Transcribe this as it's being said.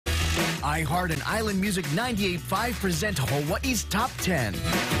iHeart and Island Music 98.5 present Hawaii's Top 10.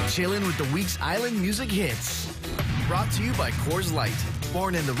 Chillin' with the week's Island Music hits. Brought to you by Coors Light.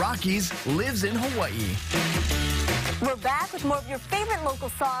 Born in the Rockies, lives in Hawaii. We're back with more of your favorite local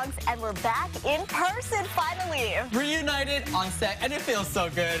songs, and we're back in person, finally. Reunited on set, and it feels so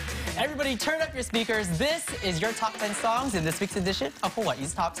good. Everybody turn up your speakers. This is your top 10 songs in this week's edition of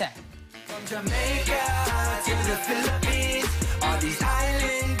Hawaii's Top 10. From Jamaica to the Philippines, all these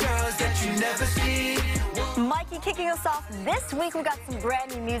island girls that you never see. Mikey, kicking us off this week, we got some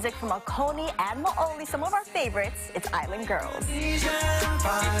brand new music from Akoni and Mo'oli, some of our favorites. It's Island Girls.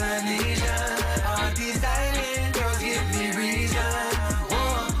 Polynesian, all these island girls give me reason.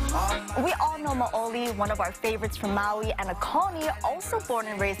 We all know Mo'oli, one of our favorites from Maui, and Akoni, also born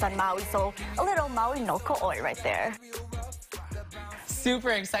and raised on Maui, so a little Maui no Ko'oi right there.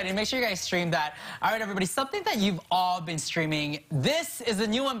 Super exciting. Make sure you guys stream that. All right, everybody, something that you've all been streaming. This is a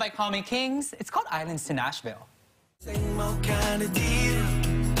new one by Call Me Kings. It's called Islands to Nashville. Same old kind of deal,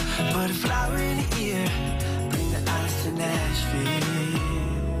 but a flower in the ear, bring the islands to Nashville.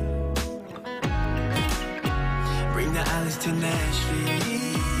 Bring the islands to Nashville.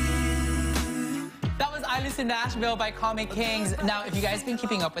 That was Islands to Nashville by Call Me Kings. Now, if you guys have been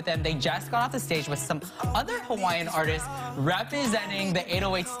keeping up with them, they just got off the stage with some other Hawaiian artists representing the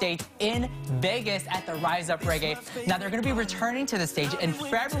 808 stage in Vegas at the Rise Up Reggae. Now, they're going to be returning to the stage in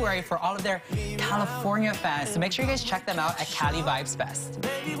February for all of their California fans. So make sure you guys check them out at Cali Vibes Fest.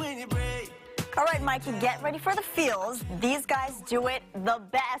 All right, Mikey, get ready for the feels. These guys do it the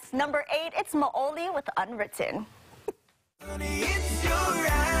best. Number 8, it's Mo'oli with Unwritten. It's your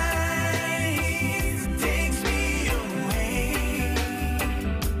eyes, takes me away.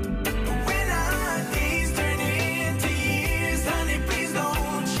 When our days turn into years, honey, please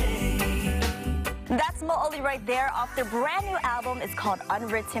don't change. That's Mo'oli right there off their brand new album. It's called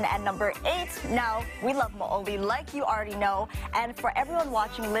Unwritten at number 8. Now, we love Mo'oli like you already know. And for everyone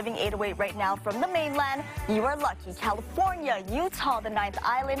watching Living 808 right now from the mainland, you are lucky. California, Utah, the 9th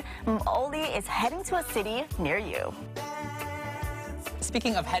island, Mo'oli is heading to a city near you.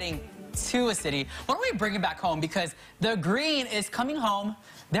 Speaking of heading to a city, why don't we bring it back home, because The Green is coming home.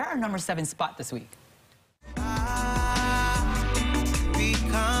 They're our number 7 spot this week.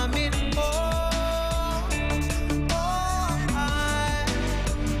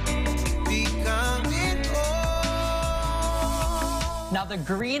 Now, The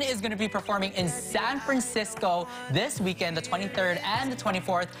Green is going to be performing in San Francisco this weekend, the 23rd and the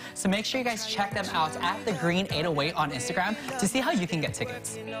 24th. So make sure you guys check them out at The Green 808 on Instagram to see how you can get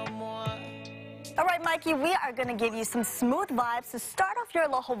tickets. All right, Mikey, we are going to give you some smooth vibes to start off your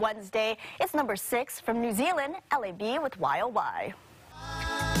Aloha Wednesday. It's number 6 from New Zealand, LAB with YOY.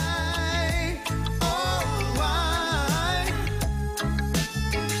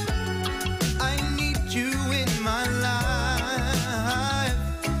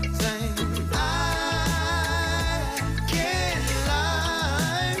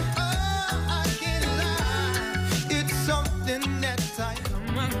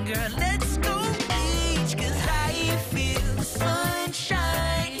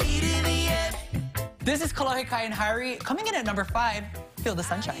 This is Kolohe Kai and Hari coming in at number 5. Feel the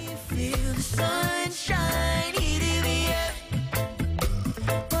sunshine. Feel the sunshine, heat in the air.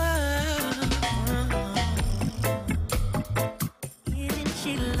 Isn't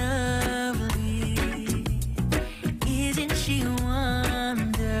she lovely? Isn't she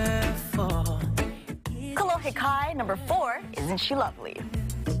wonderful? Kolohe Kai, number 4, Isn't She Lovely?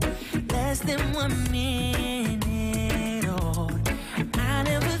 Less than 1 minute old. I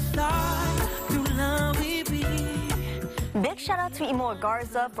never thought through love we'd be. Big shout out to Imoa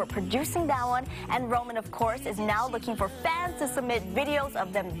Garza for producing that one, and Roman, of course, is now looking for fans to submit videos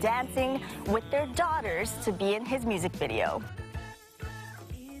of them dancing with their daughters to be in his music video.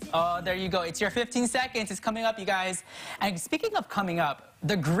 Oh, there you go. It's your 15 seconds. It's coming up, you guys. And speaking of coming up,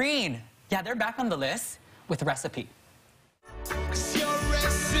 The Green, yeah, they're back on the list with Recipe. Your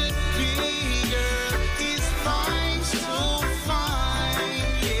recipe, girl, is fine, so fine,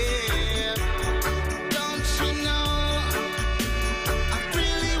 yeah. Don't you know, I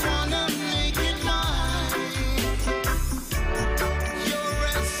really wanna make it mine. Your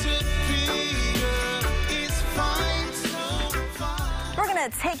recipe, girl, is fine, so fine. We're gonna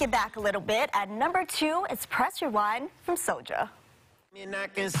take it back a little bit. At number 2, it's Press Rewind from Soja. And I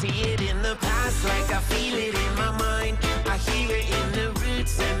can see it in the past, like I feel it in my mind. I hear it in the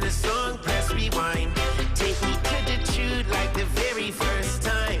roots and the song Press Rewind. Take me to the truth like the very first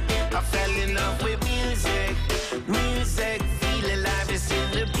time I fell in love with music. Music, feel alive, it's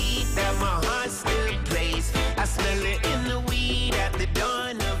in the beat that my heart still plays. I smell it in the weed at the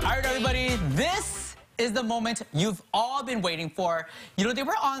dawn of. All right, everybody. is the moment you've all been waiting for. You know, they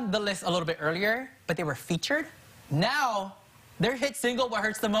were on the list a little bit earlier, but they were featured. Now, their hit single, What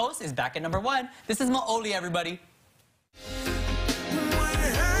Hurts the Most, is back at number 1. This is Mo'oli, everybody.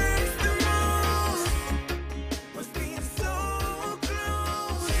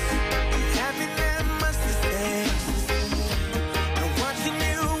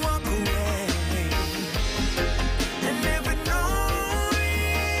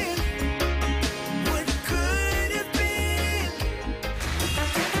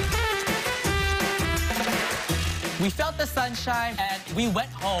 We felt the sunshine and we went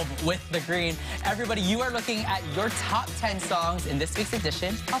home with the green. Everybody, you are looking at your top 10 songs in this week's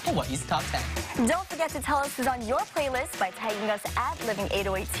edition of Hawaii's Top 10. Don't forget to tell us who's on your playlist by tagging us at Living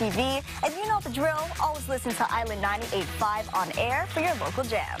 808 TV. And you know the drill, always listen to Island 98.5 on air for your local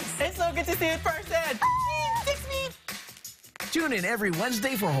jams. It's so good to see you in person. Tune in every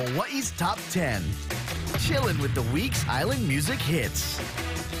Wednesday for Hawaii's Top 10. Chillin' with the week's island music hits.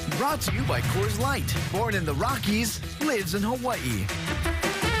 Brought to you by Coors Light. Born in the Rockies, lives in Hawaii.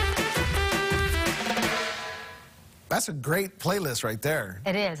 That's a great playlist right there.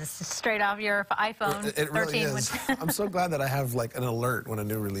 It is. It's just straight off your iPhone. It really 13. is. I'm so glad that I have like an alert when a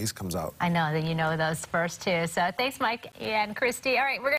new release comes out. I know that you know those first two. So thanks, Mike and Christy. All right, we're